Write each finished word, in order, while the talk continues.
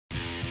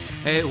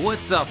Hey,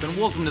 what's up, and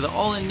welcome to the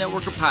All-In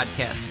Networker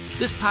Podcast.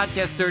 This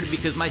podcast started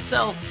because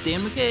myself,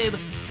 Dan McCabe,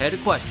 had a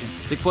question.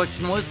 The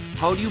question was,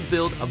 how do you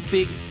build a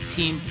big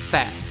team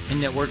fast in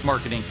network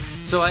marketing?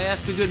 So I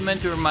asked a good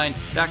mentor of mine,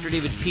 Dr.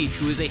 David Pietsch,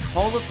 who is a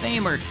Hall of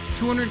Famer,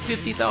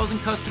 250,000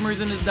 customers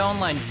in his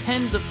downline,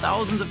 tens of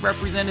thousands of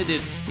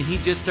representatives, and he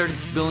just started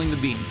spilling the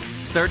beans.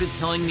 Started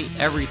telling me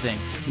everything,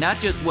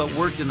 not just what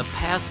worked in the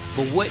past,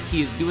 but what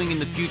he is doing in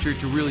the future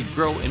to really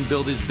grow and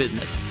build his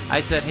business. I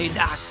said, hey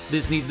doc,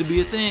 this needs to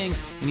be a thing.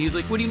 And he was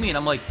like, what do you mean?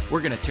 I'm like,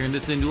 we're going to turn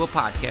this into a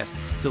podcast.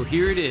 So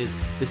here it is,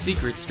 the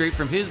secret straight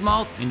from his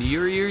mouth into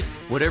your ears.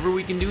 Whatever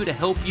we can do to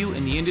help you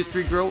and the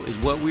industry grow is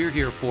what we're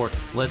here for.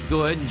 Let's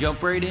go ahead and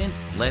jump right in.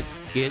 Let's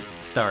get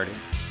started.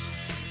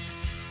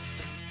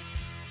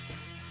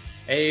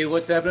 Hey,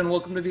 what's happening?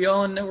 Welcome to the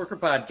All-In Networker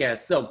Podcast.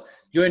 So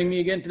joining me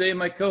again today,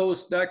 my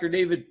co-host, Dr.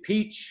 David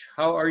Pietsch.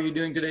 How are you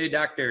doing today,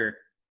 Doctor?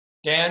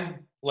 Dan,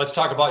 let's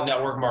talk about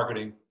network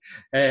marketing.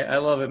 Hey, I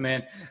love it,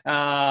 man.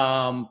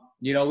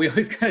 We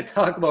always kind of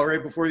talk about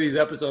right before these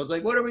episodes,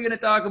 like, what are we going to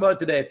talk about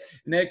today?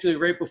 And actually,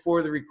 right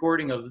before the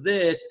recording of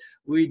this,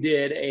 we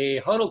did a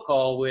huddle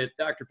call with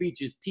Dr.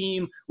 Pietsch's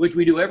team, which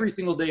we do every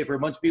single day for a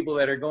bunch of people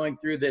that are going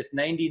through this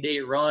 90-day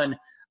run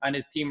on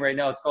his team right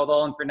now. It's called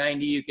All In for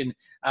 90. You can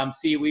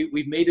see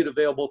we've made it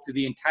available to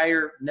the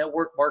entire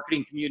network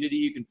marketing community.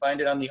 You can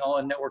find it on the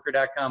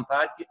allinnetworker.com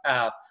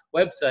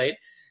website,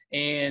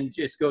 and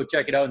just go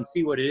check it out and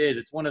see what it is.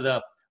 It's one of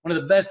the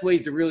best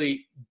ways to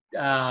really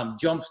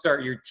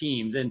jumpstart your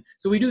teams. And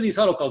so we do these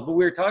huddle calls, but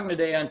we were talking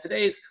today on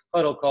today's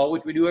huddle call,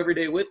 which we do every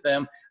day with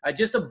them,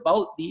 just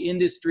about the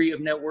industry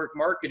of network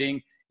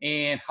marketing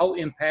and how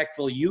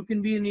impactful you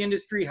can be in the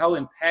industry, how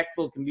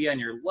impactful it can be on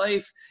your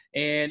life.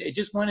 And it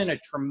just went in a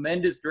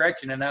tremendous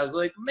direction. And I was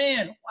like,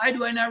 man, why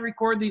do I not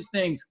record these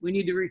things? We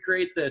need to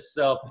recreate this.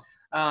 So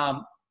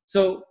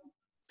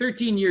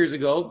 13 years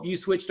ago, you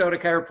switched out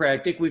of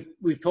chiropractic.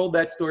 We've told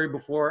that story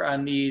before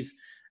on these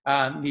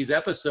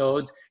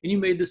episodes, and you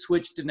made the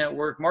switch to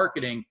network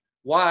marketing.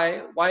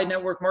 Why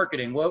network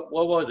marketing? What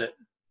was it?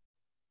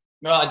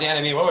 Well,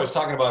 Dan, what I was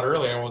talking about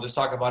earlier, and we'll just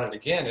talk about it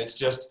again, it's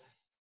just,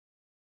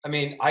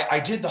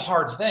 I did the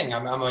hard thing.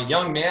 I'm a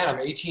young man.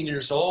 I'm 18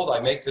 years old. I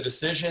make the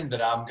decision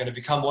that I'm going to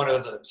become one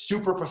of the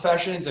super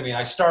professions.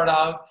 I start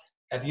out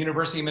at the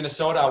University of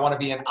Minnesota. I want to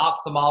be an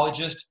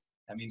ophthalmologist.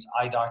 That means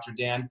eye doctor,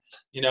 Dan,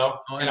 and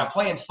I'm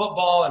playing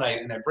football and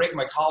I break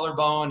my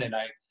collarbone, and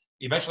I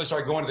eventually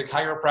started going to the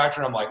chiropractor.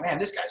 And I'm like, man,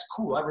 this guy's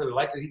cool. I really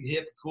like that. He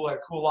hip, cool, had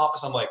a cool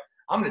office. I'm like,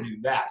 I'm going to do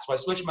that. So I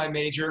switched my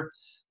major,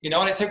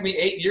 and it took me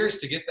 8 years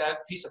to get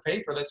that piece of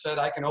paper that said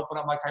I can open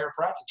up my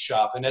chiropractic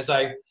shop. And as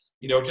I,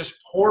 just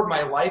poured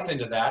my life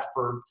into that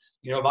for,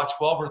 about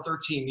 12 or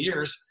 13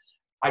 years,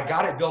 I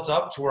got it built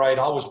up to where I'd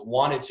always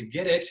wanted to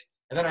get it.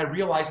 And then I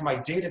realized my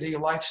day-to-day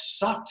life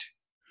sucked.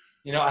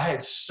 I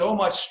had so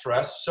much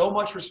stress, so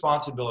much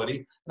responsibility.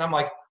 And I'm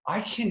like, I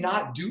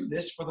cannot do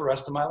this for the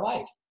rest of my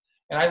life.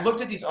 And I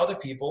looked at these other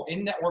people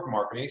in network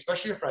marketing,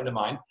 especially a friend of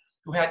mine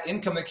who had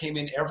income that came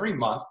in every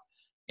month.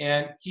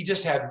 And he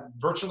just had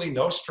virtually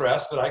no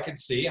stress that I could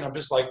see. And I'm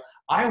just like,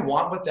 I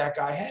want what that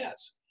guy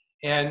has.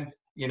 And,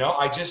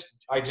 I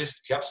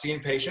just kept seeing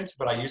patients,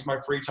 but I used my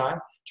free time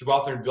to go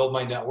out there and build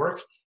my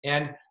network.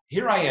 And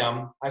here I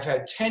am. I've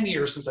had 10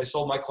 years since I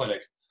sold my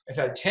clinic. I've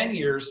had 10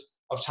 years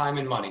of time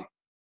and money.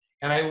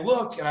 And I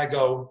look and I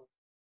go,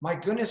 my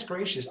goodness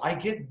gracious, I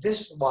get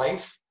this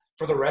life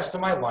for the rest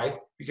of my life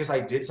because I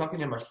did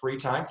something in my free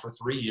time for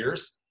 3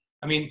 years.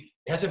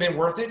 Has it been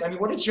worth it?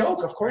 What a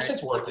joke. Of course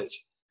it's worth it.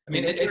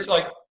 It's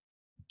like,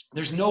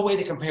 there's no way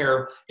to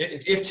compare.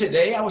 If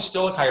today I was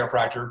still a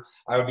chiropractor,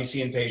 I would be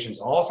seeing patients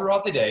all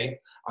throughout the day.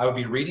 I would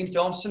be reading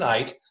films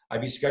tonight.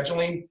 I'd be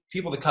scheduling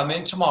people to come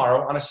in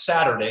tomorrow on a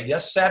Saturday.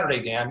 Yes,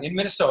 Saturday, Dan, in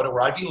Minnesota,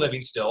 where I'd be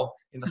living still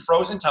in the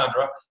frozen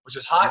tundra, which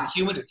is hot and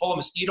humid and full of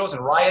mosquitoes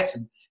and riots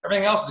and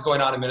everything else is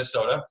going on in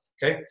Minnesota.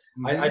 Okay.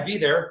 Mm-hmm. I'd be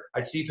there.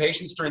 I'd see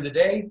patients during the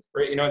day,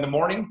 or, in the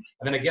morning.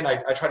 And then again, I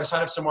try to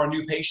sign up some more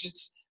new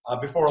patients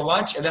before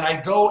lunch. And then I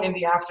go in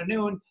the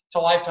afternoon to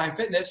Lifetime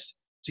Fitness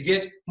to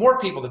get more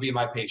people to be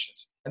my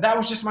patients. And that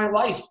was just my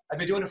life. I've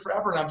been doing it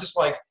forever. And I'm just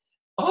like,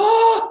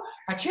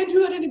 I can't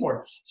do that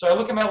anymore. So I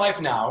look at my life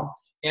now,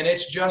 and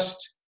it's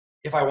just,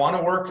 if I want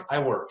to work, I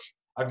work.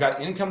 I've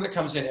got income that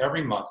comes in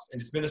every month. And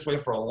it's been this way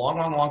for a long,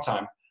 long, long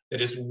time. That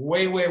is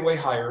way, way, way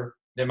higher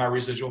than my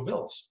residual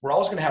bills. We're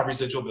always going to have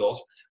residual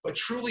bills, but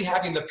truly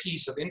having the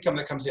piece of income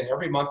that comes in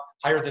every month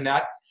higher than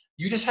that,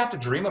 you just have to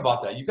dream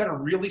about that. You've got to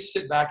really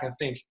sit back and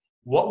think,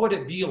 what would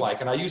it be like?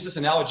 And I used this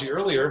analogy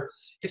earlier.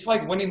 It's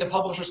like winning the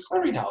Publishers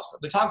Clearinghouse.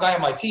 The top guy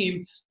on my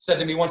team said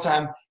to me one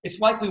time, it's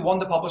like we won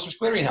the Publishers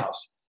Clearinghouse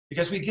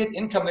because we get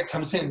income that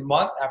comes in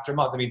month after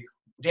month.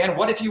 Dan,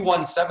 what if you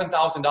won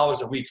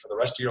 $7,000 a week for the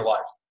rest of your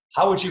life?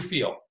 How would you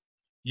feel?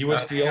 You would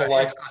feel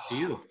like,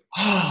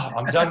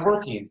 I'm done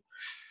working.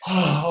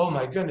 Oh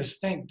my goodness,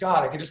 thank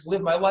God, I can just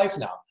live my life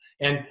now.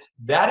 And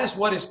that is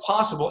what is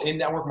possible in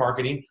network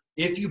marketing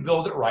if you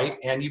build it right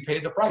and you pay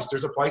the price.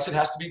 There's a price that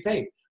has to be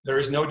paid. There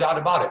is no doubt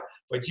about it.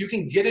 But you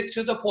can get it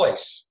to the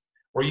place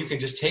where you can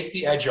just take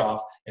the edge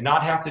off and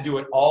not have to do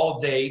it all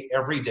day,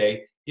 every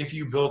day, if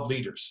you build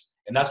leaders.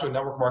 And that's what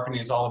network marketing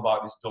is all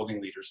about, is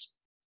building leaders.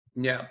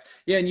 Yeah.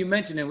 Yeah. And you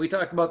mentioned it. We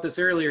talked about this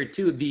earlier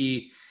too,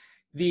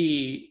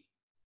 the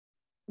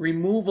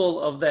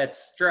removal of that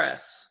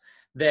stress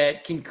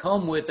that can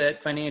come with that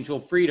financial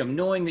freedom,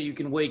 knowing that you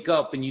can wake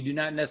up and you do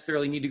not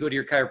necessarily need to go to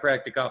your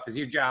chiropractic office,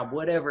 your job,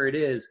 whatever it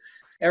is,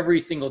 every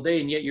single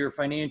day, and yet you're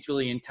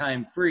financially and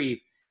time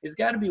free, has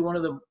got to be one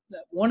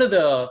of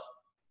the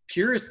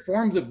purest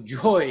forms of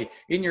joy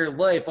in your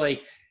life.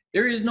 Like,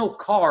 there is no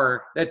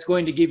car that's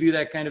going to give you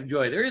that kind of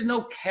joy. There is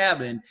no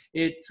cabin.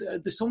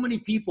 There's so many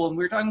people, and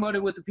we were talking about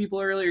it with the people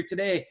earlier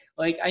today.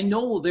 Like, I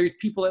know there's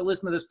people that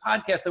listen to this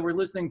podcast that were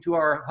listening to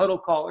our huddle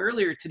call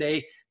earlier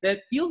today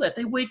that feel that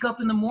they wake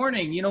up in the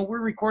morning. You know,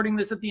 we're recording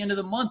this at the end of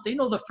the month. They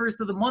know the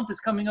first of the month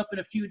is coming up in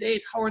a few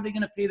days. How are they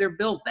going to pay their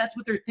bills? That's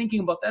what they're thinking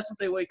about. That's what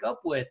they wake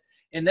up with.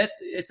 And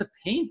it's a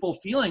painful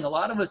feeling. A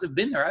lot of us have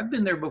been there. I've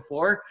been there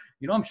before.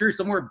 You know, I'm sure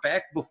somewhere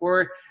back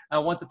before,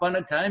 once upon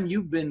a time,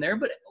 you've been there.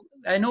 But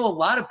I know a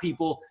lot of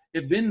people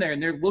have been there,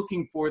 and they're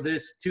looking for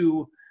this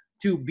to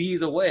be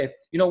the way.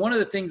 You know, one of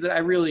the things that I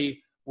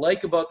really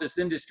like about this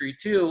industry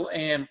too,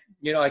 and,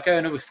 you know, I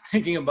kind of was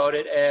thinking about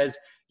it as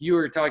you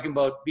were talking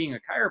about being a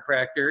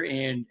chiropractor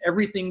and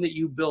everything that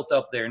you built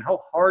up there and how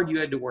hard you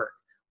had to work.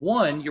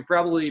 One, you're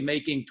probably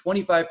making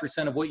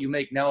 25% of what you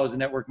make now as a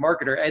network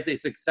marketer, as a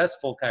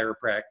successful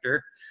chiropractor.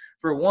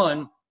 For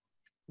one,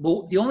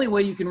 well, the only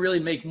way you can really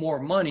make more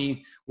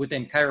money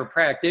within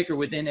chiropractic or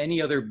within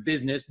any other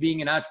business,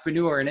 being an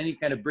entrepreneur in any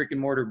kind of brick and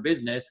mortar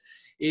business,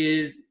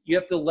 is you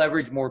have to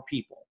leverage more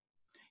people.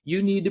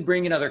 You need to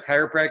bring in other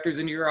chiropractors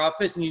into your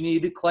office, and you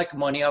need to collect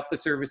money off the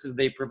services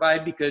they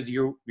provide because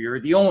you're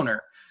the owner.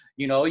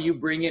 You know, you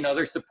bring in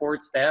other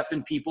support staff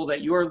and people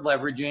that you are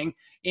leveraging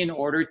in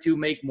order to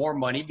make more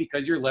money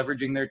because you're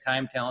leveraging their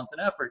time, talents,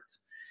 and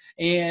efforts.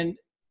 And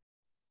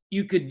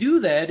you could do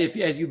that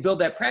as you build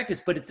that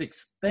practice, but it's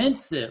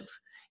expensive.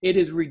 It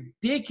is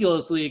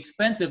ridiculously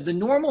expensive. The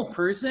normal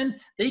person,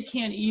 they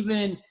can't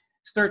even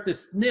start to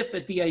sniff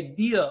at the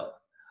idea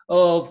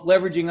of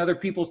leveraging other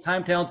people's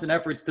time, talents, and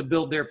efforts to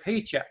build their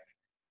paycheck.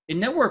 And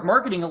network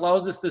marketing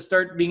allows us to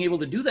start being able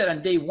to do that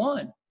on day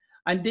one.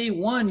 On day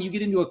one, you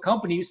get into a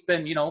company, you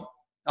spend, you know,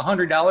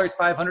 $100, $500,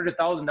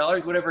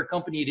 $1,000, whatever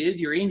company it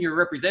is, you're in your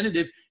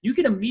representative, you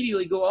can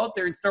immediately go out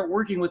there and start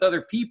working with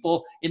other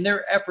people, and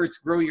their efforts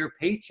grow your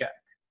paycheck.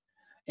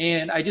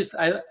 And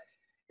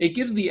it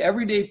gives the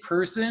everyday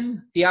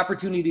person the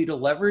opportunity to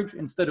leverage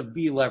instead of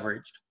be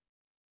leveraged.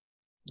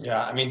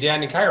 Yeah, I mean,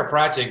 Dan, in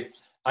chiropractic,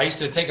 I used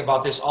to think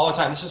about this all the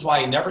time. This is why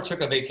I never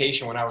took a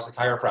vacation when I was a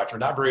chiropractor,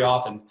 not very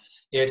often.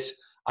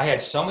 I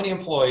had so many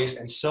employees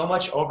and so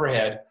much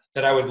overhead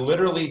that I would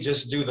literally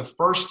just do the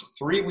first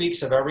 3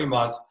 weeks of every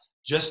month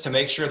just to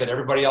make sure that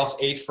everybody else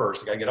ate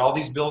first. I got to get all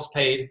these bills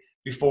paid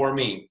before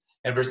me.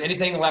 And if there's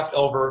anything left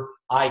over,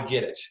 I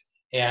get it.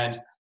 And,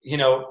 you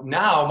know,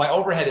 now my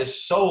overhead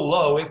is so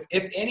low,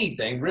 if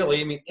anything,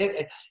 really. I mean,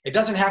 it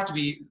doesn't have to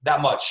be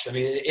that much. I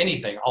mean,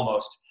 anything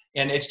almost.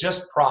 And it's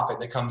just profit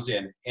that comes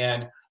in.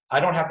 And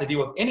I don't have to deal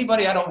with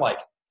anybody I don't like.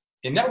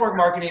 In network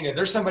marketing, if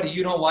there's somebody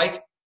you don't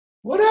like,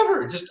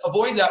 whatever, just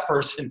avoid that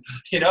person.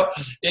 You know,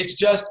 it's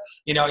just,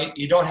 you know,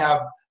 you don't have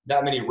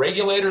that many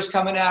regulators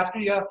coming after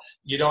you.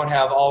 You don't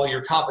have all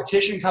your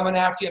competition coming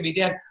after you. I mean,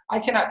 Dan, I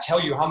cannot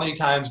tell you how many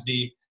times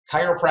the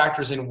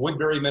chiropractors in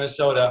Woodbury,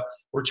 Minnesota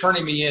were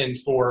turning me in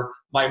for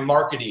my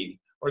marketing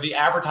or the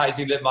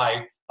advertising that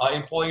my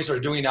employees are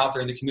doing out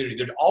there in the community.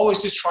 They're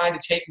always just trying to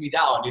take me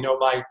down, you know,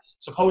 my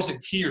supposed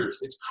peers.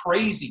 It's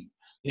crazy.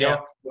 You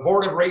know, the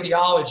board of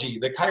radiology,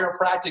 the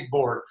chiropractic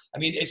board. I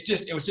mean,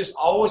 it was just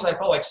always, I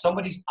felt like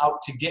somebody's out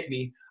to get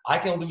me. I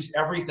can lose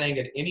everything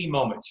at any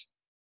moment.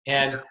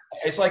 And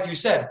it's like you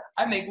said,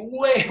 I make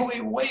way,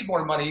 way, way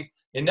more money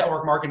in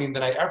network marketing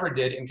than I ever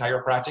did in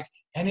chiropractic.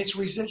 And it's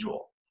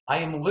residual. I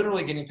am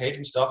literally getting paid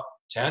from stuff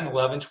 10,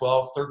 11,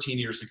 12, 13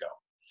 years ago.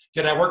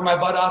 Did I work my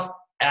butt off?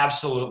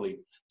 Absolutely.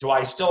 Do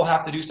I still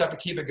have to do stuff to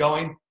keep it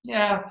going?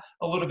 Yeah,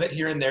 a little bit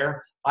here and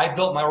there. I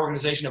built my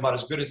organization about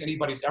as good as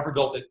anybody's ever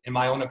built it, in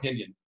my own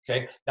opinion.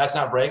 Okay, that's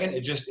not bragging.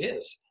 It just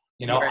is.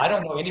 You know, I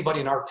don't know anybody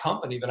in our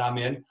company that I'm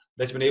in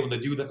that's been able to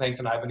do the things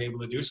that I've been able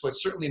to do. So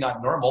it's certainly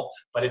not normal,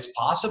 but it's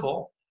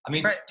possible. I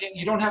mean,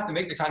 you don't have to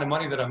make the kind of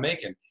money that I'm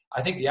making.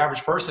 I think the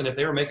average person, if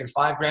they were making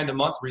 $5,000 a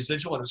month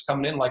residual and it was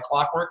coming in like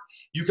clockwork,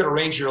 you could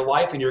arrange your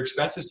life and your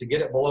expenses to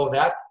get it below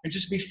that and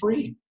just be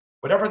free.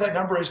 Whatever that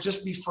number is,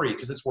 just be free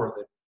because it's worth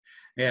it.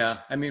 Yeah,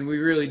 I mean, we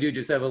really do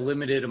just have a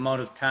limited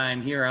amount of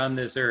time here on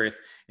this earth.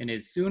 And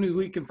as soon as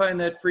we can find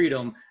that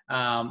freedom,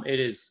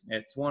 it's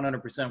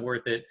 100%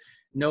 worth it,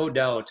 no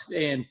doubt.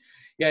 And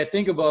yeah,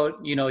 think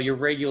about, you know, your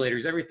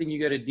regulators, everything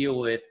you got to deal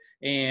with.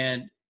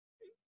 And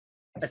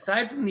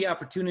aside from the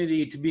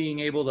opportunity to being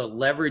able to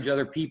leverage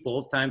other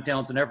people's time,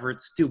 talents, and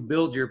efforts to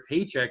build your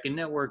paycheck in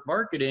network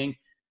marketing,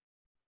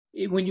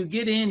 when you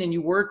get in and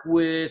you work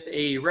with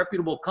a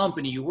reputable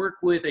company, you work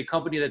with a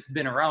company that's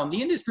been around,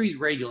 the industry is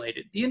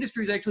regulated. The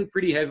industry is actually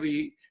pretty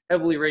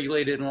heavily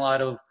regulated in a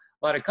lot of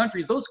a lot of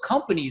countries, those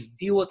companies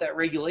deal with that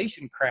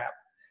regulation crap.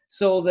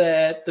 So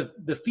that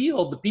the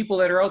field, the people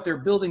that are out there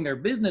building their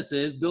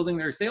businesses, building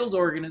their sales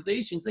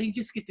organizations, they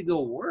just get to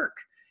go work.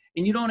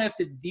 And you don't have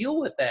to deal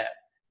with that.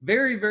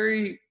 Very,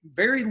 very,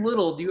 very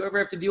little do you ever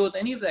have to deal with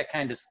any of that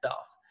kind of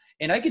stuff.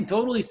 And I can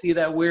totally see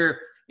that where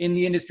in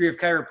the industry of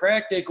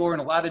chiropractic or in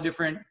a lot of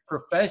different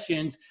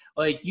professions,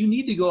 like you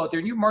need to go out there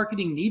and your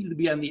marketing needs to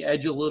be on the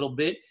edge a little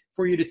bit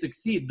for you to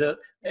succeed.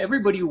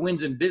 Everybody who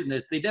wins in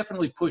business, they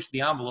definitely push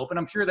the envelope. And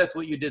I'm sure that's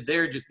what you did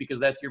there just because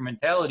that's your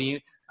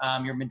mentality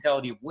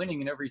of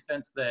winning in every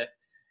sense that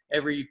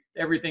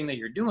everything that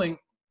you're doing.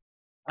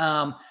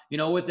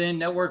 Within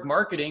network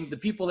marketing, the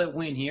people that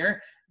win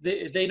here,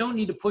 they don't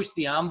need to push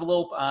the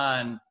envelope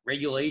on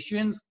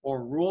regulations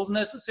or rules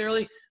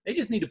necessarily. They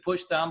just need to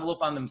push the envelope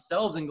on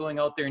themselves and going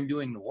out there and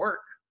doing the work.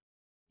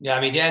 Yeah, I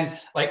mean, Dan,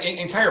 like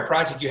in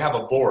chiropractic, you have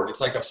a board.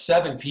 It's like of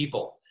 7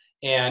 people.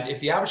 And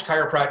if the average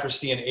chiropractor is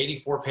seeing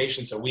 84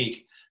 patients a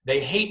week, they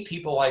hate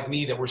people like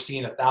me that we're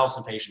seeing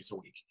 1,000 patients a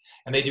week.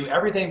 And they do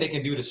everything they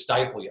can do to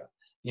stifle you.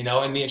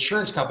 And the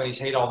insurance companies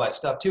hate all that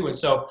stuff too. And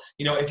so,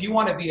 if you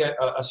want to be a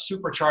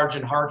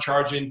supercharging, hard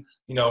charging,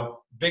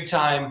 big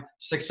time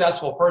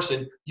successful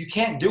person, you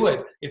can't do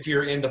it if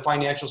you're in the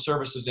financial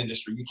services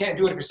industry. You can't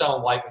do it if you're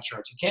selling life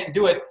insurance. You can't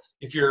do it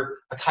if you're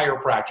a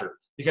chiropractor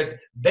because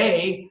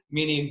they,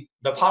 meaning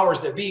the powers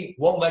that be,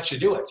 won't let you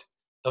do it.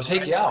 They'll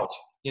take you out,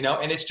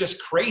 and it's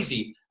just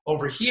crazy.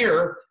 Over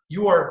here,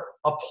 you are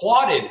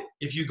applauded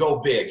if you go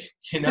big.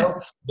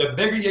 The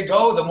bigger you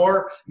go, the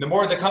more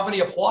the company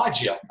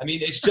applauds you. I mean,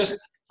 it's just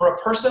for a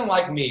person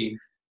like me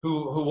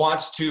who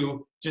wants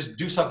to just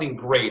do something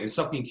great and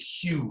something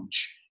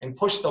huge and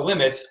push the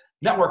limits,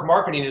 network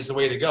marketing is the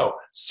way to go.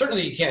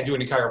 Certainly you can't do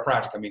it in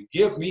chiropractic. I mean,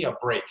 give me a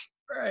break.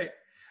 Right.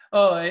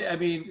 Oh, I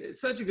mean,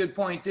 such a good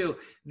point too.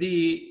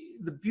 The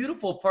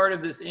beautiful part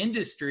of this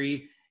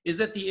industry is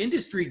that the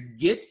industry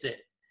gets it.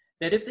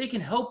 That if they can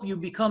help you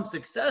become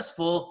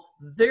successful,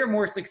 they're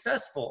more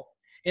successful.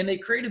 And they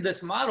created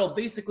this model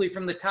basically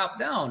from the top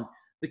down.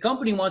 The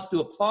company wants to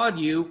applaud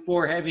you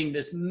for having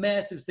this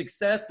massive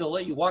success. They'll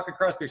let you walk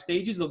across their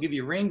stages. They'll give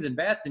you rings and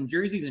bats and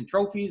jerseys and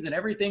trophies and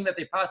everything that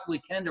they possibly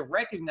can to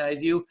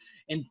recognize you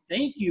and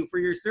thank you for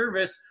your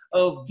service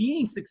of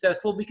being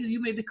successful because you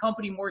made the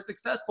company more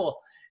successful.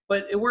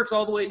 But it works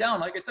all the way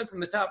down. Like I said, from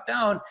the top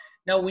down.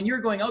 Now, when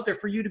you're going out there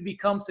for you to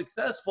become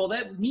successful,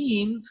 that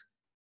means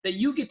that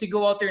you get to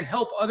go out there and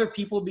help other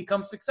people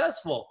become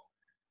successful.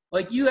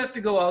 Like you have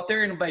to go out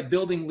there and by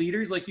building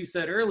leaders, like you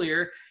said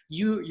earlier,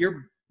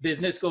 your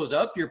business goes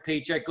up, your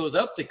paycheck goes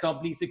up, the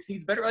company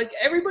succeeds better. Like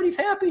everybody's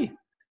happy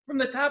from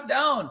the top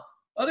down.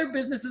 Other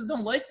businesses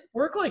don't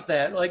work like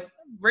that. Like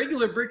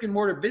regular brick and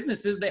mortar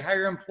businesses, they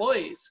hire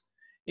employees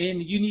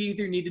and you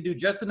either need to do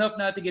just enough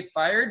not to get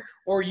fired,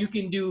 or you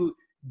can do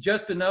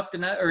just enough to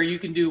not, or you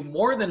can do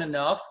more than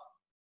enough,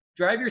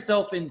 drive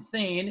yourself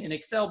insane and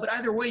excel. But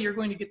either way, you're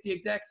going to get the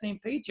exact same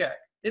paycheck.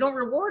 They don't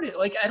reward it.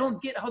 Like, I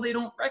don't get how they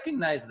don't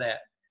recognize that.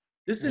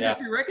 This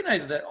industry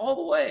recognizes that all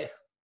the way.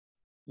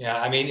 Yeah.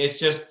 I mean, it's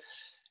just,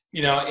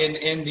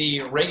 in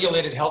the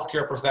regulated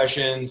healthcare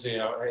professions,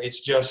 it's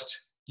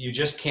just, you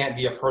just can't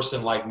be a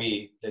person like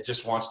me that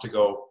just wants to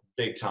go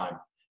big time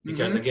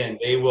because again,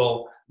 they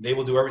will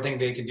do everything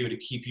they can do to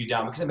keep you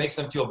down because it makes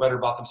them feel better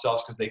about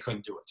themselves because they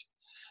couldn't do it.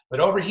 But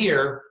over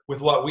here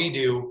with what we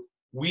do,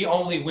 we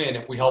only win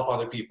if we help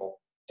other people.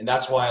 And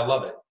that's why I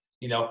love it.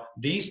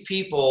 These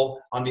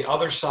people on the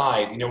other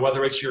side,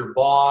 whether it's your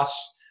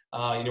boss,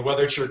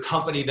 whether it's your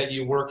company that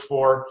you work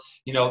for,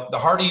 the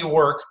harder you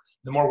work,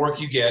 the more work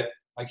you get,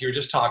 like you were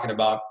just talking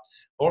about.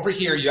 Over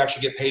here, you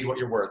actually get paid what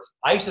you're worth.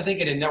 I used to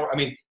think it in network. I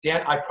mean,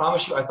 Dan, I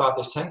promise you, I thought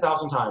this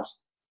 10,000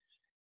 times.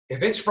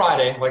 If it's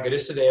Friday, like it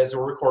is today as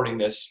we're recording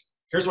this,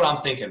 here's what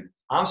I'm thinking.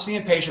 I'm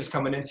seeing patients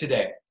coming in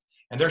today,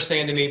 and they're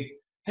saying to me,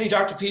 "Hey,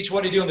 Dr. Pietsch,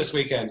 what are you doing this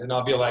weekend?" And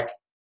I'll be like,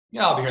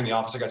 "Yeah, I'll be here in the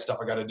office. I got stuff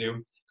I got to do."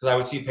 Because I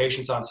would see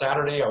patients on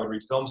Saturday. I would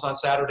read films on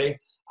Saturday.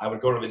 I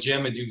would go to the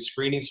gym and do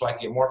screenings so I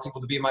could get more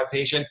people to be my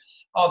patient.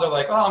 Oh, they're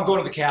like, "Oh, I'm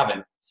going to the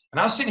cabin." And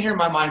I was sitting here in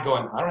my mind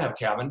going, I don't have a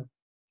cabin.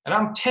 And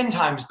I'm 10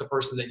 times the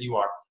person that you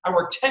are. I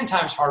work 10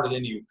 times harder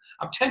than you.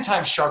 I'm 10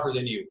 times sharper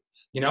than you.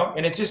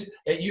 And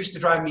it used to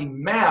drive me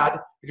mad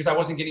because I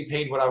wasn't getting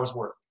paid what I was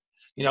worth.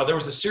 There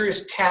was a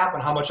serious cap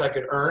on how much I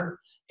could earn.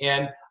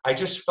 And I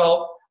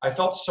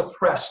felt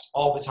suppressed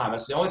all the time.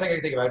 That's the only thing I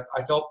can think of.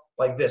 I felt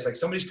like this, like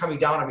somebody's coming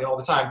down on me all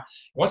the time.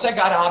 Once I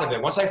got out of it,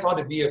 once I found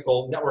a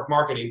vehicle, network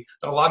marketing,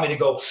 that allowed me to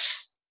go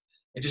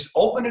and just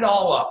open it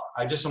all up,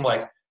 I'm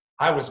like,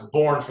 I was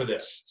born for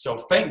this. So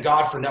thank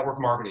God for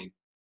network marketing.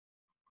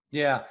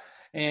 Yeah.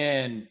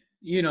 And,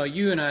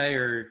 you and I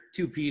are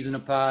two peas in a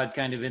pod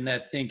kind of in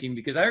that thinking,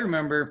 because I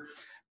remember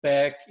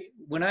back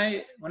when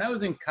I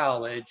was in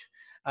college,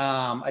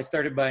 I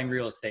started buying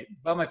real estate.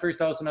 Bought my first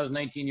house when I was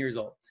 19 years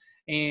old.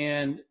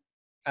 And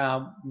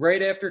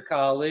right after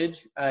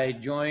college, I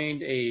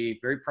joined a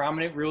very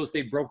prominent real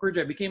estate brokerage.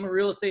 I became a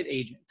real estate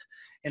agent.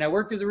 And I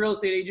worked as a real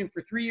estate agent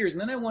for 3 years. And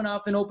then I went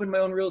off and opened my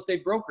own real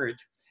estate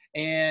brokerage.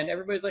 And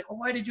everybody's like, well,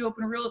 why did you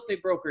open a real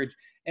estate brokerage?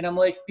 And I'm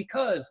like,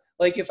 because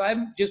like, if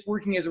I'm just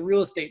working as a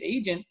real estate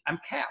agent, I'm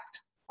capped.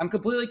 I'm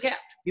completely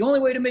capped. The only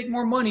way to make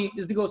more money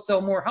is to go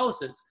sell more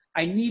houses.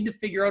 I need to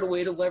figure out a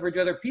way to leverage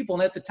other people.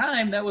 And at the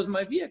time, that was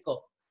my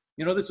vehicle.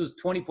 You know, this was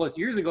 20 plus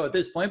years ago at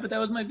this point, but that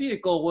was my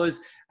vehicle. Was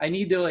I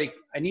need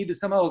to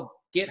somehow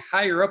get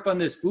higher up on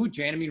this food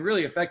chain. I mean,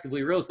 really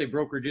effectively, real estate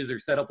brokerages are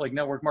set up like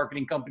network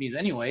marketing companies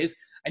anyways.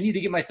 I need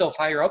to get myself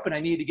higher up, and I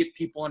need to get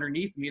people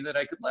underneath me that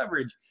I could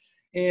leverage.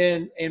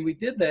 And we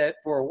did that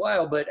for a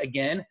while. But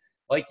again,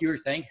 like you were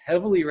saying,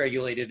 heavily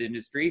regulated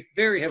industry,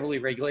 very heavily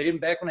regulated.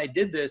 And back when I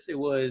did this, it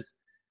was,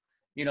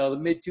 you know, the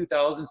mid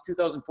 2000s,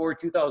 2004,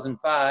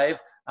 2005.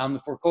 The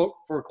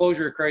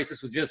foreclosure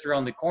crisis was just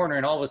around the corner.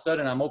 And all of a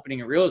sudden I'm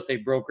opening a real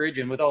estate brokerage,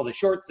 and with all the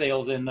short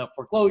sales and the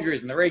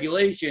foreclosures and the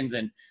regulations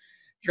and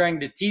trying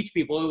to teach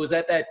people, it was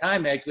at that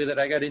time actually that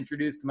I got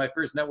introduced to my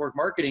first network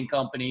marketing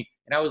company.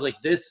 And I was like,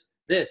 this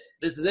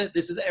is it.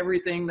 This is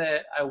everything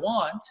that I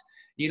want.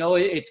 You know,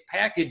 it's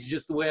packaged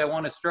just the way I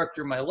want to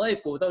structure my life,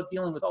 but without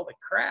dealing with all the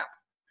crap.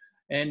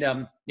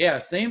 And yeah,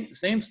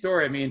 same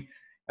story. I mean,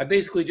 I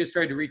basically just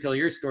tried to retell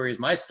your story as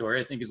my story,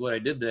 I think is what I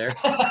did there.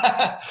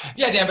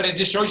 Yeah, Dan, but it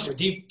just shows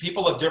you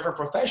people of different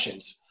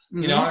professions.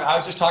 Mm-hmm. You know, I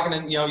was just talking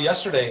to,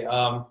 yesterday,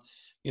 on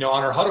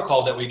our huddle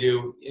call that we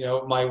do,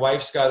 my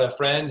wife's got a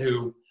friend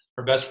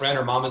her best friend,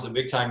 her mom is a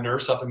big time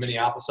nurse up in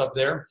Minneapolis up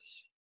there.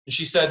 And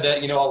she said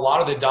that, a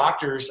lot of the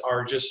doctors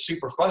are just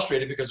super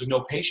frustrated because there's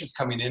no patients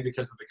coming in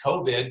because of the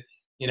COVID.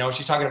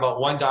 She's talking about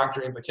one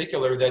doctor in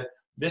particular that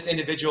this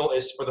individual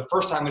is, for the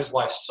first time in his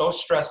life, so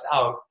stressed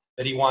out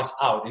that he wants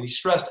out. And he's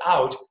stressed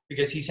out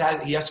because he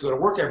has to go to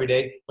work every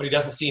day, but he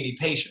doesn't see any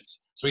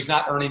patients. So he's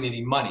not earning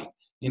any money,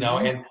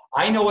 mm-hmm. And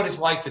I know what it's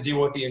like to deal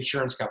with the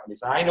insurance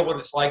companies. I know what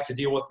it's like to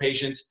deal with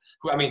patients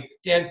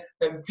Dan,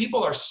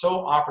 people are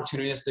so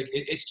opportunistic.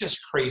 It's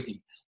just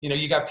crazy.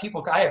 You got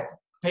people, I have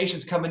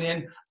patients coming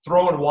in,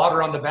 throwing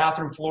water on the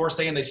bathroom floor,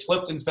 saying they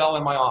slipped and fell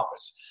in my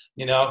office.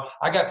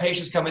 I got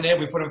patients coming in,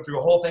 we put them through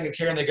a whole thing of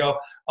care, and they go,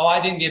 oh,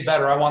 I didn't get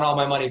better. I want all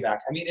my money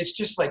back. I mean, it's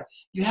just like,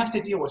 you have to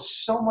deal with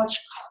so much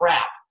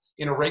crap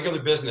in a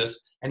regular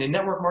business, and in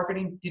network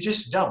marketing, you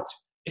just don't.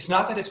 It's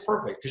not that it's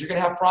perfect, because you're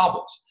going to have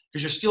problems,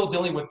 because you're still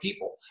dealing with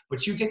people,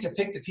 but you get to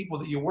pick the people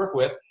that you work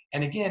with.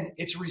 And again,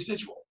 it's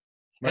residual.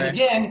 Right. And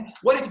again,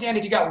 what if, Dan,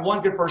 if you got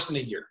one good person a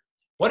year?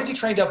 What if you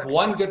trained up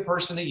one good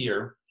person a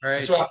year?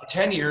 Right. So after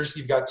 10 years,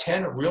 you've got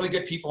 10 really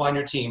good people on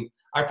your team.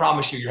 I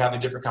promise you're having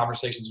different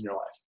conversations in your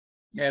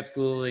life.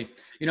 Absolutely.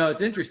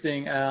 It's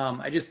interesting.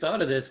 I just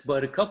thought of this,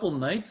 but a couple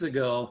nights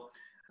ago,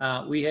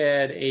 we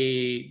had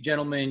a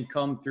gentleman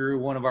come through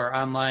one of our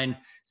online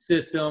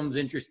systems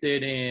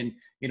interested in,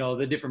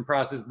 the different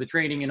processes, the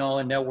training and all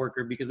in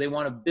Networker, because they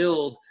want to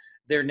build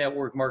their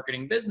network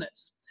marketing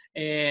business.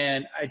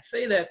 And I'd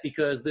say that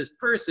because this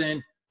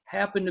person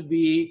happened to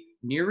be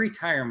near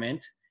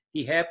retirement.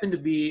 He happened to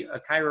be a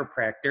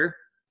chiropractor.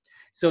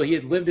 So he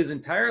had lived his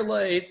entire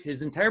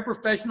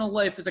professional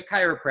life as a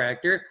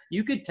chiropractor.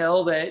 You could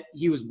tell that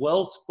he was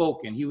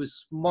well-spoken. He was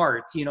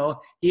smart.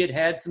 He had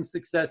had some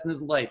success in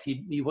his life.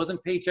 He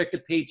wasn't paycheck to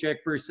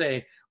paycheck per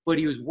se, but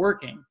he was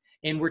working.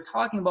 And we're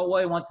talking about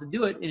why he wants to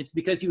do it. And it's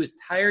because he was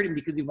tired and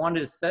because he wanted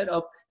to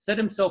set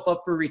himself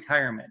up for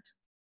retirement,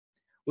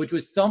 which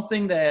was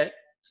something that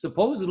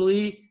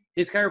supposedly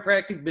his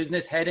chiropractic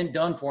business hadn't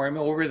done for him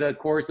over the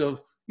course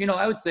of,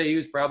 I would say he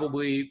was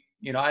probably,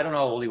 I don't know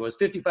how old he was,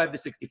 55 to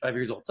 65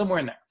 years old, somewhere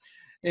in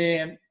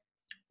there.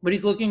 But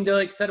he's looking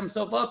to set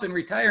himself up and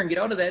retire and get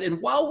out of that.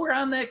 And while we're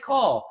on that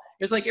call,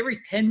 it's like every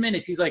 10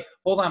 minutes, he's like,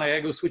 hold on, I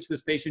gotta go switch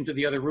this patient to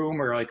the other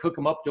room or hook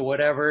him up to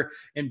whatever,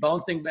 and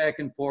bouncing back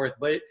and forth.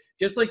 But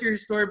just like your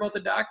story about the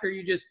doctor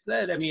you just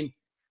said,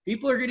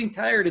 people are getting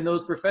tired in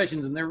those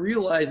professions, and they're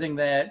realizing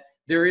that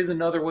there is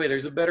another way.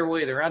 There's a better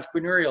way. They're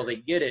entrepreneurial. They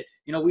get it.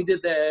 We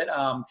did that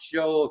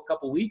show a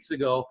couple weeks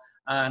ago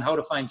on how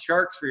to find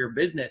sharks for your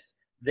business.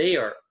 They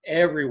are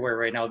everywhere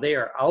right now. They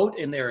are out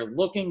and they are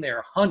looking, they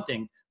are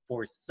hunting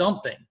for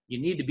something. You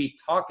need to be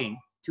talking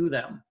to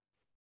them.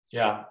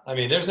 Yeah.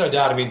 There's no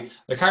doubt.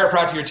 The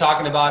chiropractor you're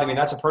talking about,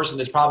 that's a person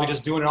that's probably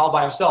just doing it all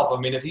by himself.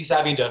 If he's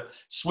having to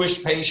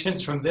swish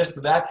patients from this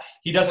to that,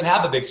 he doesn't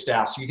have a big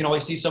staff. So you can only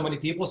see so many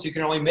people, so you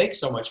can only make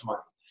so much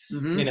money.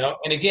 Mm-hmm.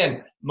 And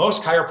again,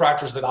 most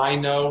chiropractors that I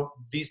know,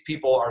 these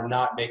people are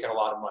not making a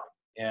lot of money.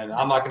 And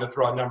I'm not going to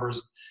throw out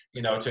numbers,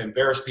 to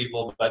embarrass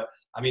people, but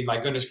my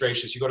goodness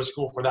gracious, you go to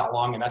school for that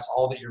long and that's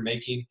all that you're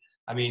making.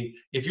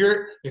 If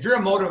you're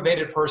a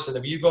motivated person,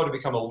 if you go to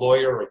become a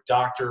lawyer or a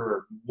doctor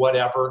or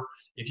whatever,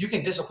 if you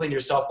can discipline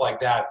yourself like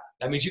that,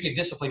 that means you can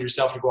discipline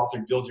yourself to go out there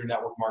and build your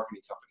network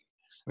marketing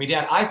company.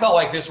 Dan, I felt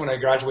like this when I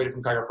graduated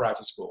from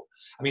chiropractic school.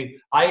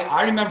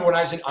 I remember when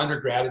I was in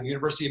undergrad at the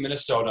University of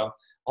Minnesota,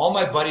 all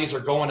my buddies are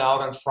going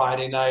out on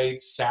Friday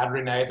nights,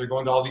 Saturday night. They're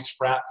going to all these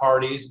frat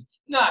parties.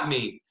 Not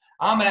me.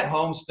 I'm at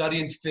home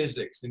studying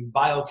physics and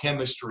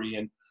biochemistry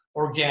and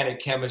organic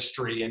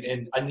chemistry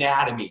and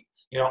anatomy.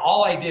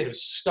 All I did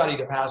was study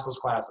to pass those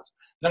classes.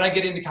 Then I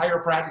get into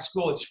chiropractic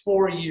school. It's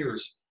 4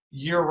 years,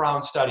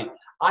 year-round study.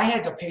 I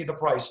had to pay the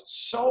price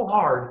so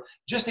hard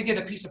just to get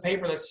a piece of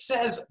paper that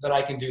says that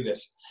I can do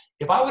this.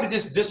 If I would have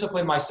just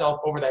disciplined myself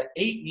over that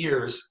 8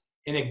 years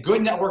in a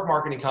good network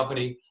marketing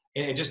company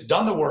and just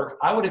done the work,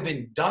 I would have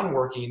been done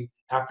working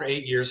after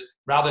 8 years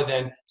rather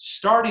than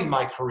starting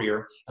my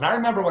career. And I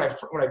remember right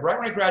when I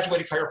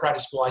graduated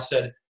chiropractic school, I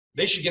said,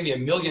 they should give me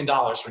 $1 million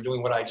for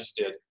doing what I just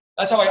did.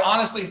 That's how I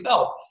honestly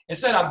felt.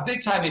 Instead, I'm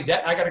big time in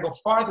debt, and I got to go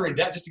farther in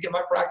debt just to get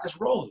my practice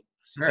rolling.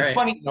 Right. It's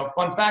funny,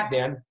 fun fact,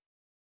 Dan,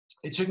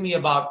 it took me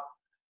about,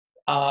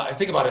 I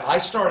think about it, I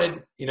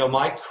started,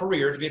 my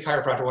career to be a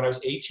chiropractor when I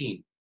was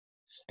 18.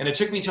 And it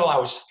took me till I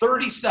was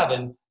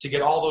 37 to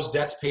get all those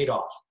debts paid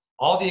off.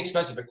 All the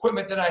expensive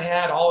equipment that I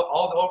had,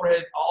 all the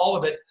overhead, all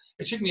of it.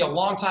 It took me a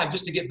long time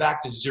just to get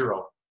back to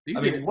zero.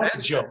 I mean, what a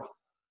joke.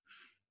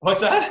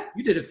 What's that?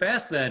 You did it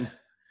fast then.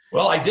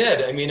 Well, I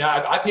did. I mean,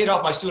 I paid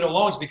off my student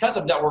loans because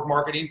of network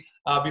marketing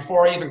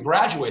before I even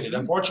graduated.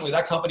 Unfortunately,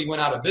 that company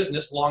went out of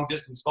business, long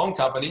distance phone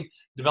company,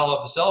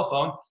 developed the cell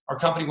phone. Our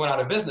company went out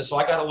of business. So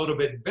I got a little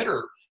bit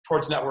bitter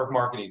towards network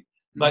marketing.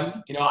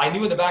 But, I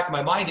knew in the back of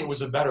my mind it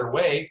was a better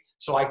way.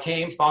 So I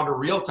found a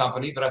real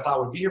company that I thought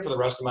would be here for the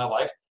rest of my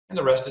life. And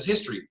the rest is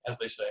history, as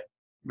they say.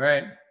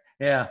 Right.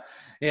 Yeah.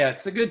 Yeah.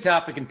 It's a good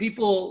topic. And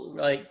people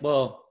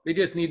they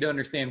just need to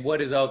understand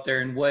what is out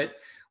there and what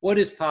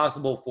is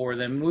possible for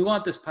them. We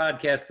want this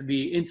podcast to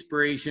be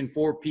inspiration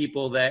for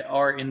people that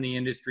are in the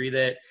industry,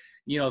 that,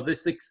 the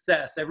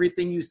success,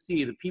 everything you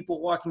see, the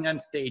people walking on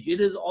stage, it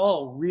is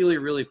all really,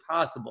 really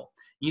possible.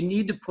 You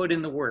need to put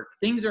in the work.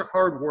 Things are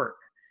hard work.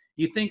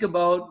 You think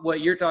about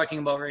what you're talking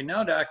about right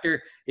now,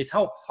 doctor, is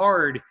how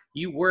hard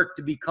you work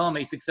to become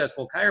a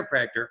successful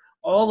chiropractor.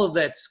 All of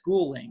that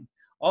schooling,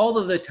 all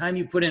of the time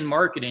you put in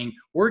marketing,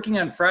 working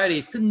on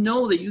Fridays to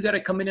know that you got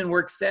to come in and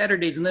work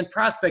Saturdays and then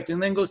prospect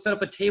and then go set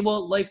up a table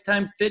at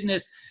Lifetime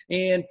Fitness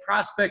and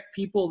prospect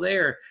people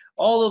there.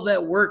 All of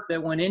that work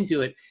that went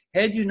into it.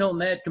 Had you known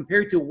that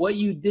compared to what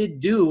you did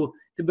do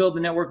to build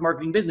the network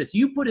marketing business,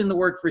 you put in the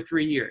work for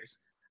 3 years.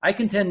 I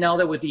contend now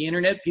that with the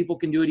internet, people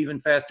can do it even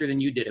faster than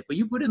you did it. But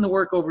you put in the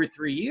work over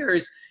 3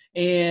 years,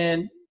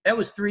 and that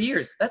was 3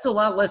 years. That's a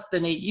lot less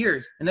than 8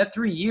 years. And that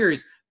 3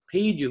 years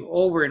paid you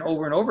over and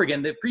over and over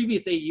again. The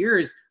previous 8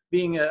 years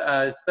being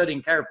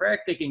studying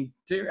chiropractic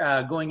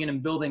and going in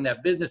and building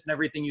that business and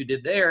everything you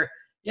did there,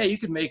 yeah, you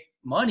could make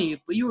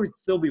money, but you would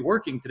still be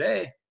working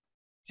today.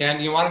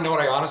 And you want to know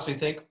what I honestly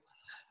think?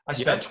 I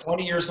spent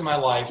 20 years of my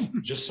life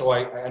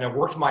and I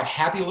worked my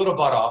happy little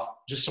butt off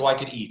just so I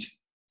could eat.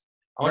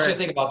 I want you to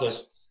think about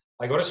this.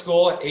 I go to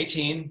school at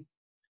 18.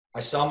 I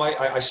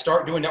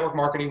start doing network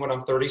marketing when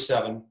I'm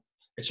 37.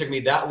 It took me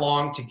that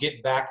long to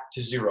get back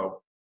to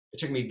zero. It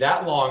took me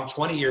that long,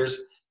 20 years,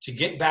 to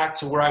get back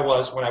to where I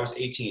was when I was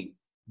 18,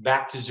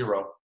 back to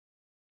zero.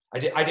 I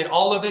did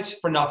all of it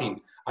for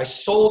nothing. I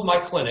sold my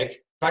clinic.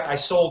 In fact, I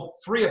sold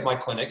 3 of my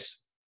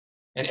clinics,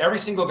 and every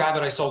single guy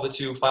that I sold it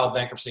to filed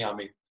bankruptcy on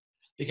me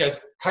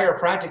because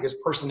chiropractic is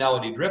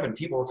personality driven.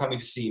 People were coming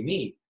to see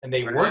me, and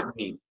they weren't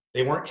me.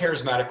 They weren't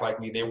charismatic like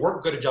me. They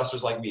weren't good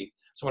adjusters like me.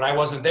 So when I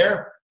wasn't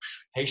there,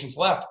 patients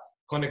left.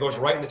 Clinic goes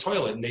right in the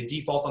toilet, and they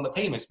default on the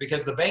payments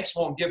because the banks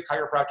won't give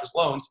chiropractors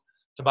loans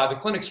to buy the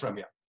clinics from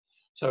you.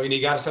 So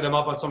you got to set them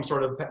up on some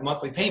sort of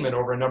monthly payment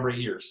over a number of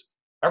years.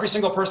 Every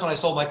single person I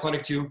sold my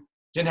clinic to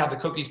didn't have the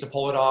cookies to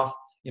pull it off.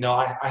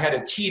 I had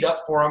it teed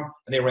up for them,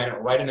 and they ran it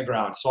right in the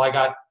ground. So I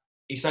got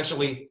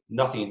essentially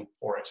nothing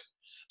for it.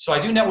 So I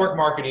do network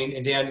marketing,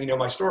 and Dan,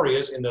 my story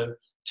is in the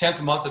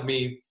 10th month of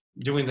me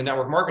doing the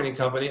network marketing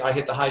company, I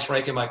hit the highest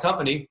rank in my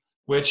company,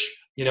 which,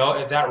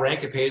 at that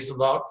rank, it pays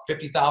about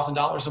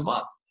 $50,000 a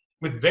month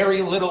with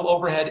very little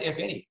overhead, if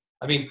any.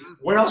 I mean,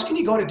 where else can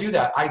you go to do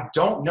that? I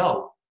don't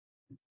know.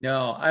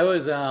 No, I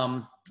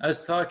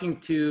was talking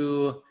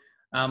to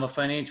a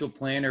financial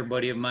planner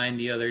buddy of mine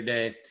the other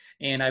day,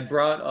 and I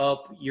brought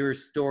up your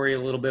story a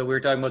little bit. We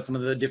were talking about some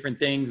of the different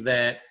things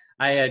that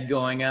I had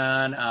going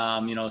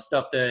on,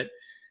 stuff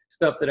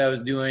that I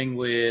was doing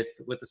with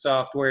the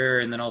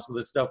software, and then also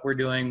the stuff we're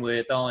doing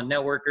with AIN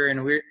Networker,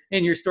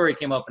 and your story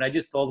came up, and I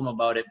just told him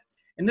about it.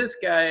 And this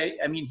guy,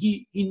 I mean,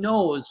 he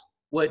knows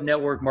what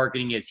network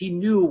marketing is. He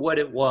knew what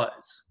it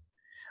was,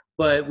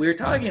 but we were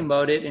talking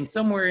about it, and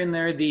somewhere in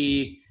there,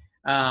 the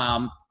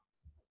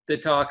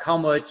talk, how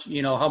much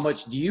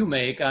do you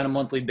make on a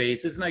monthly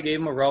basis? And I gave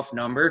him a rough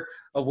number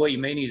of what you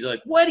made. And he's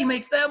like, what? He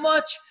makes that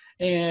much?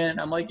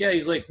 And I'm like, yeah.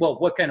 He's like, well,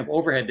 what kind of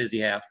overhead does he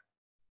have?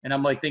 And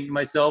I'm like thinking to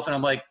myself, and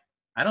I'm like,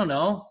 I don't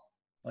know,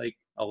 like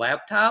a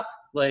laptop,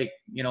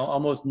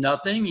 almost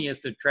nothing. He has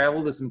to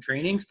travel to some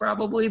trainings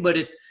probably, but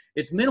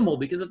it's minimal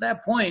because at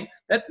that point,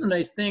 that's the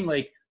nice thing.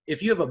 Like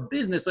if you have a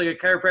business, like a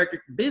chiropractic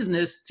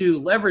business, to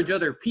leverage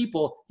other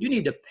people, you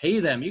need to pay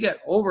them. You got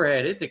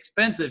overhead. It's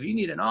expensive. You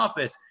need an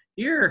office.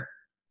 Here,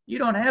 you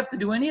don't have to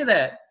do any of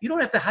that. You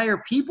don't have to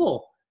hire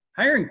people.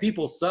 Hiring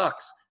people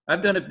sucks.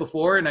 I've done it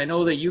before, and I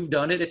know that you've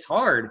done it. It's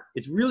hard.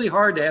 It's really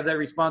hard to have that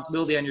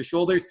responsibility on your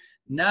shoulders,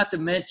 not to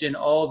mention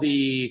all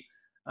the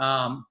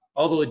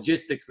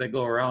logistics that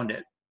go around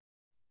it.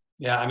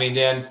 Yeah, I mean,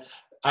 Dan,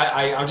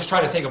 I'm just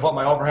trying to think of what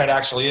my overhead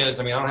actually is.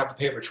 I mean, I don't have to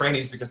pay for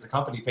trainings because the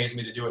company pays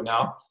me to do it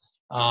now.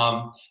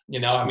 I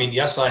mean,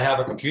 yes, I have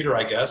a computer,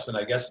 I guess, and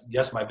I guess,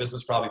 yes, my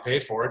business probably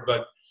paid for it,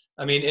 but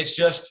I mean, it's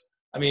just,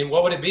 I mean,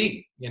 what would it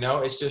be?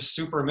 It's just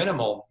super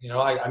minimal.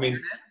 I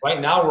mean,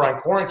 right now we're on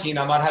quarantine.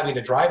 I'm not having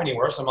to drive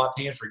anywhere, so I'm not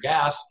paying for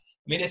gas.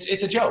 I mean,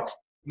 it's a joke.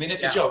 I mean,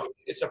 it's a joke.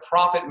 It's a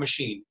profit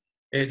machine.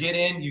 You get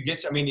in, you get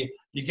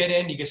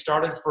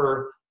started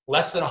for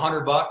less than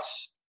 $100,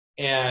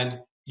 and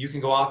you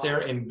can go out there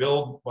and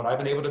build what I've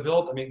been able to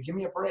build. I mean, give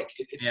me a break.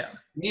 To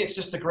me, it's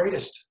just the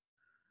greatest.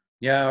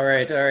 Yeah. All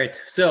right.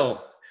 So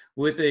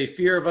with a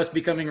fear of us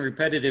becoming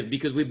repetitive,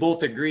 because we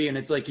both agree, and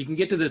it's like, you can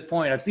get to this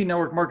point. I've seen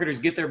network marketers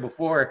get there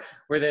before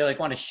where they like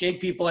want to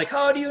shake people like,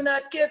 how do you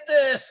not get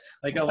this?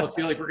 Like, I almost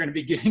feel like we're going to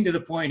be getting to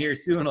the point here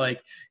soon.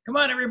 Like, come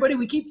on, everybody,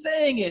 we keep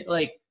saying it.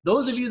 Like,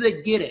 those of you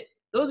that get it,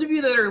 those of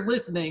you that are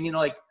listening,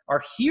 like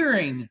are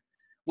hearing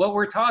what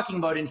we're talking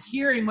about and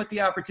hearing what the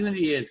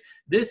opportunity is,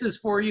 this is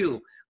for you.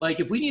 Like,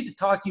 if we need to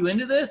talk you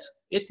into this,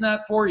 it's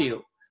not for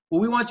you. But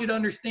we want you to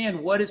understand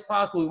what is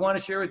possible. We want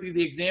to share with you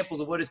the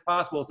examples of what is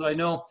possible. So I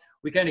know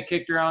we kind of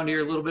kicked around here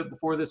a little bit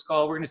before this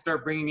call. We're going to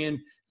start bringing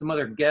in some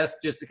other guests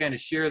just to kind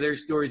of share their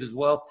stories as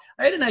well.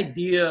 I had an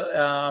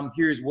idea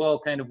here as well,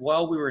 kind of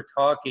while we were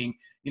talking.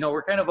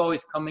 We're kind of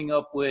always coming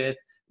up with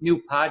new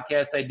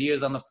podcast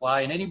ideas on the fly.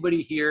 And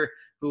anybody here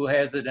who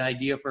has an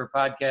idea for a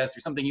podcast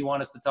or something you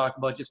want us to talk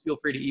about, just feel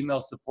free to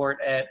email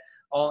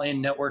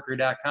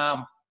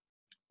support@allinnetworker.com.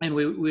 And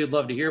we'd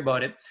love to hear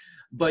about it.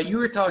 But you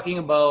were talking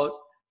about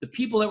the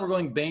people that were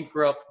going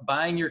bankrupt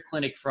buying your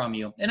clinic from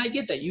you. And I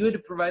get that. You had to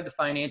provide the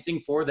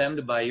financing for them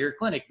to buy your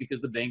clinic because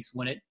the banks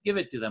wouldn't give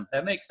it to them.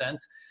 That makes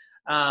sense.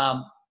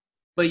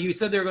 But you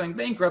said they're going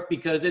bankrupt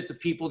because it's a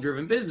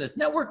people-driven business.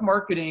 Network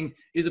marketing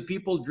is a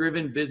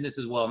people-driven business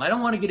as well. And I don't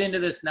want to get into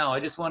this now.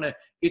 I just want to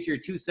get your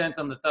 2 cents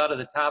on the thought of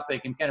the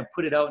topic and kind of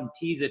put it out and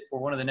tease it for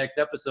one of the next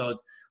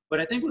episodes. But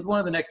I think with one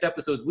of the next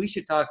episodes, we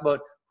should talk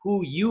about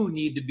who you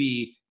need to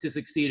be to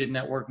succeed in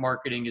network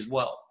marketing as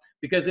well,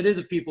 because it is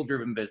a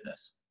people-driven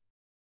business.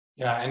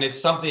 Yeah, and it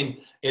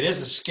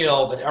is a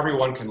skill that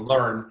everyone can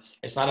learn.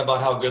 It's not about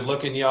how good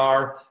looking you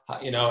are.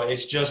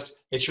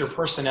 It's your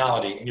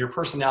personality, and your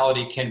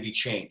personality can be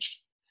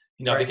changed.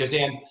 Right. Because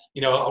Dan,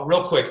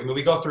 real quick, I mean,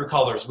 we go through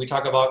colors. We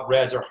talk about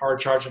reds are hard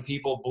charging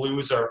people.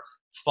 Blues are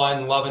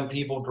fun loving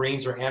people.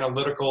 Greens are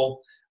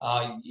analytical.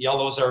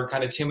 Yellows are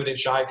kind of timid and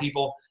shy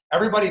people.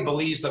 Everybody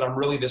believes that I'm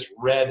really this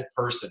red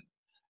person,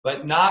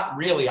 but not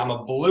really. I'm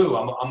a blue.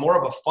 I'm more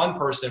of a fun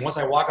person. Once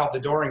I walk out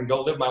the door and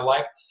go live my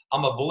life,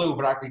 I'm a blue,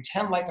 but I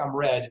pretend like I'm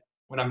red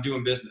when I'm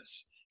doing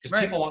business because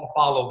people want to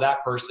follow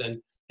that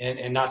person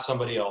and not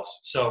somebody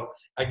else. So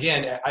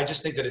again, I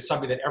just think that it's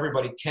something that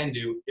everybody can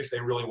do if they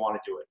really want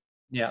to do it.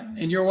 Yeah.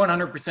 And you're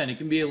 100%. It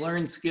can be a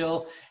learned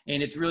skill,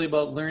 and it's really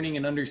about learning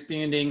and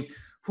understanding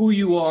who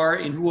you are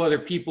and who other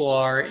people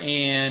are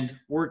and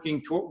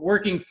working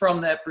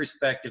from that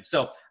perspective.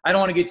 So I don't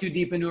want to get too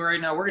deep into it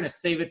right now. We're going to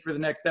save it for the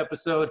next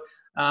episode.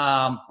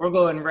 We'll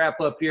go ahead and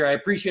wrap up here. I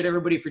appreciate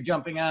everybody for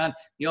jumping on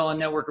the All In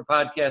Networker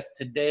podcast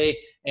today.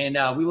 And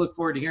we look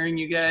forward to hearing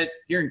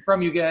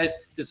from you guys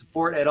to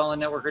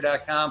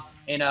support@allinnetworker.com.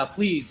 And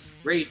please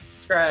rate,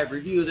 subscribe,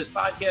 review this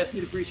podcast.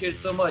 We'd appreciate it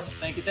so much.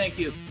 Thank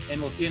you.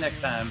 And we'll see you next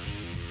time.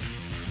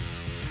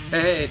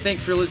 Hey,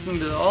 thanks for listening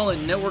to the All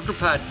In Networker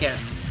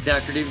podcast.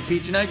 Dr. David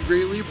Pietsch and I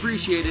greatly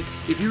appreciate it.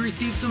 If you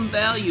receive some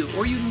value,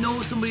 or you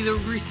know somebody that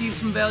would receive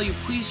some value,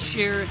 please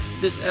share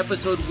this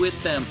episode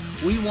with them.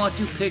 We want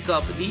to pick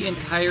up the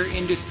entire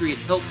industry,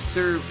 help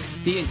serve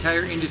the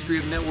entire industry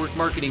of network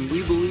marketing.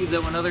 We believe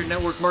that when other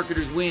network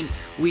marketers win,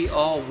 we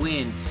all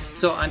win.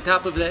 So on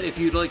top of that, if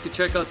you'd like to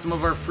check out some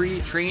of our free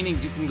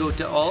trainings, you can go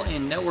to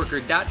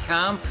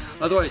allinnetworker.com.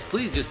 Otherwise,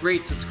 please just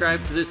rate,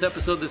 subscribe to this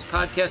episode, this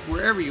podcast,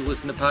 wherever you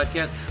listen to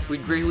podcasts.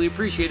 We'd greatly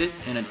appreciate it.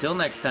 And until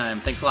next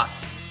time, thanks a lot.